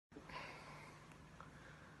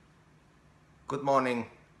Good morning,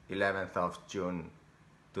 11th of June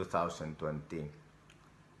 2020.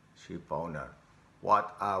 Shipowner.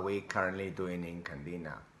 What are we currently doing in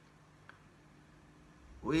Candina?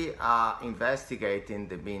 We are investigating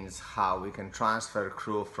the means how we can transfer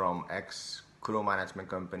crew from ex-crew management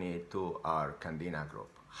company to our Candina group.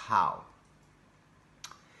 How?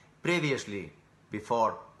 Previously,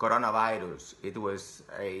 before coronavirus, it was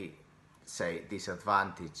a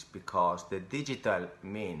disadvantage because the digital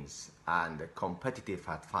means and the competitive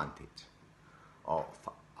advantage of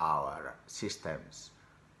our systems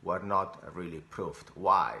were not really proved.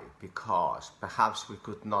 Why? Because perhaps we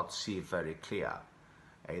could not see very clear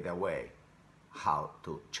either way how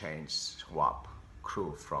to swap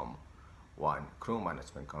crew from one crew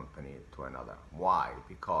management company to another. Why?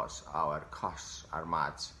 Because our costs are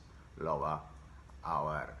much lower,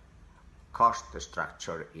 our cost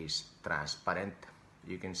structure is transparent.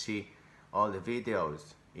 You can see all the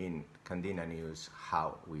videos in Candina News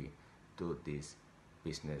how we do this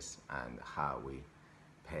business and how we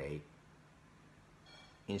pay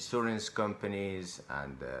insurance companies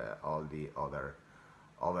and all the other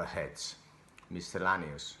overheads,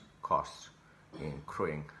 miscellaneous costs in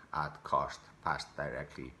crewing at cost passed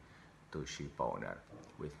directly to ship owner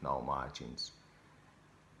with no margins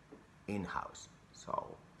in-house.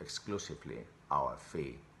 So exclusively our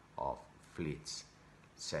fee of fleets,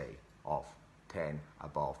 say of 10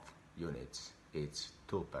 above units, it's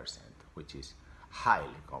 2%, which is highly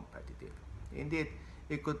competitive. Indeed,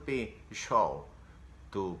 it could be a show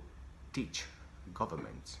to teach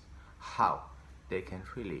governments how they can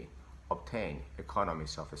really obtain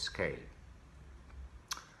economies of scale.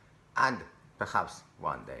 And perhaps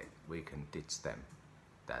one day we can teach them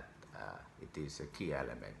that it is a key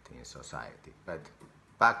element in society. But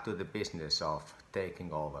back to the business of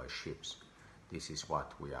taking over ships. This is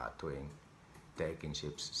what we are doing. Taking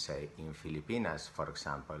ships, say in Filipinas, for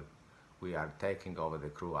example, we are taking over the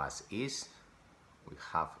crew as is. We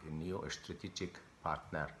have a new strategic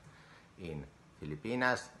partner in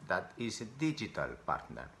Filipinas that is a digital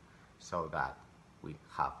partner, so that we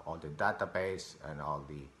have all the database and all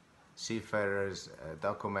the seafarers,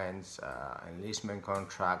 documents, enlistment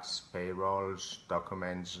contracts, payrolls,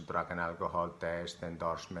 documents, drug and alcohol tests,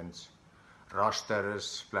 endorsements,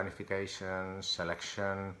 rosters, planification,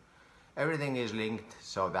 selection. Everything is linked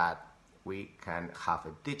so that we can have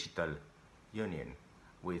a digital union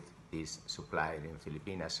with this supplier in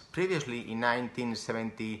Filipinas. Previously, in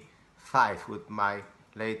 1975, with my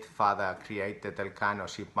late father created Elcano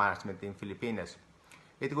Ship Management in Filipinas.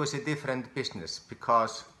 It was a different business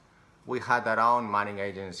because we had our own manning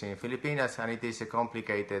agency in Filipinas, and it is a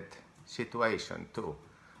complicated situation to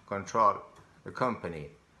control a company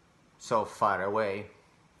so far away,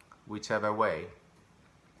 whichever way.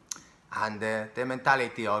 And the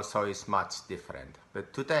mentality also is much different.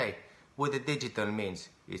 But today, with the digital means,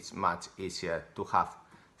 it's much easier to have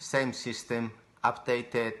same system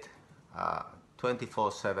updated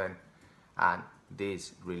 24/7, and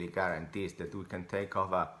this really guarantees that we can take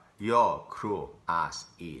over your crew as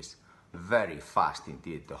is very fast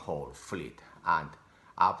indeed, the whole fleet, and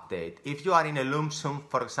update. If you are in a lump sum,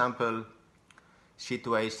 for example,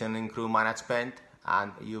 situation in crew management,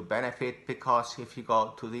 and you benefit because if you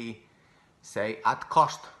go to the, say, at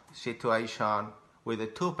cost situation with a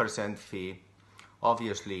 2% fee,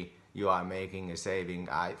 obviously you are making a saving.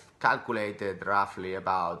 I've calculated roughly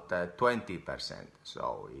about 20%.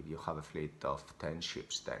 So if you have a fleet of 10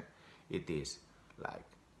 ships, then it is like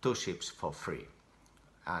 2 ships for free.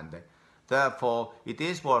 And therefore, it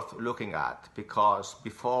is worth looking at, because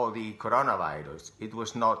before the coronavirus, it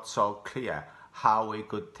was not so clear how we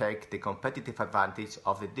could take the competitive advantage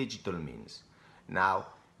of the digital means. Now,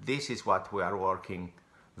 this is what we are working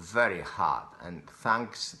very hard, and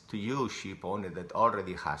thanks to you, ship owner, that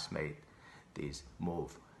already has made this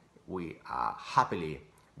move. We are happily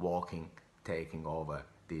taking over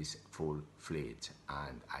this full fleet,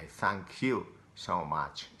 and I thank you so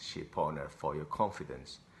much, ship owner, for your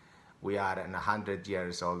confidence. We are a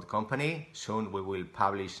 100-year-old company. Soon we will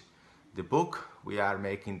publish the book. We are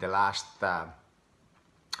making the last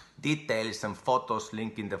details and photos,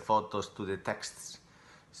 linking the photos to the texts.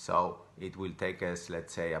 So it will take us,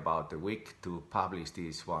 let's say, about a week to publish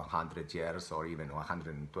this 100 years or even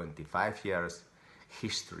 125 years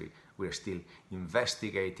history. We're still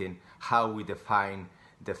investigating how we define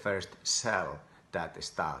the first cell that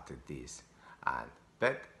started this.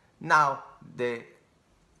 But now the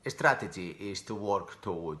strategy is to work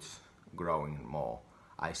towards growing more.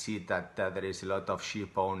 I see that there is a lot of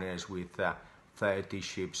ship owners with 30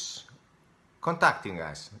 ships contacting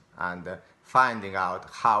us and finding out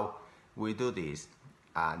how we do this.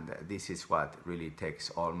 and this is what really takes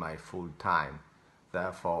all my full time.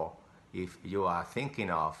 Therefore, if you are thinking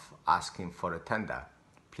of asking for a tender,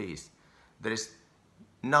 please, there is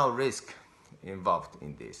no risk involved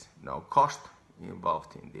in this, no cost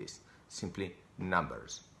involved in this, simply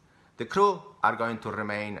numbers. The crew are going to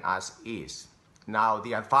remain as is. Now,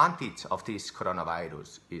 the advantage of this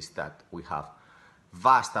coronavirus is that we have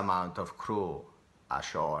vast amount of crew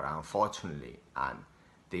ashore, unfortunately, and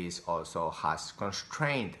this also has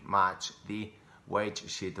constrained much the wage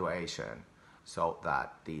situation so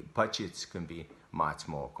that the budgets can be much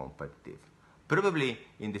more competitive. Probably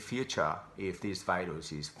in the future, if this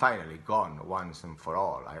virus is finally gone once and for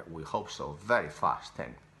all, we hope so very fast,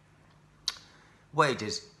 then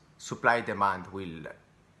wages, supply demand will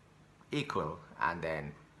equal, and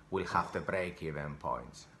then we'll have the break-even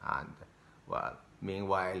points. And well,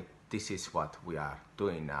 meanwhile, this is what we are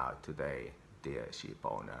doing now today, dear ship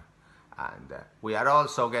owner. And we are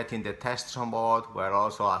also getting the tests on board. We're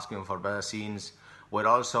also asking for vaccines. We're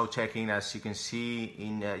also checking, as you can see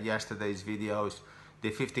in yesterday's videos, the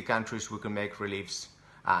 50 countries we can make reliefs,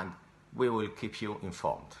 and we will keep you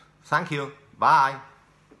informed. Thank you. Bye.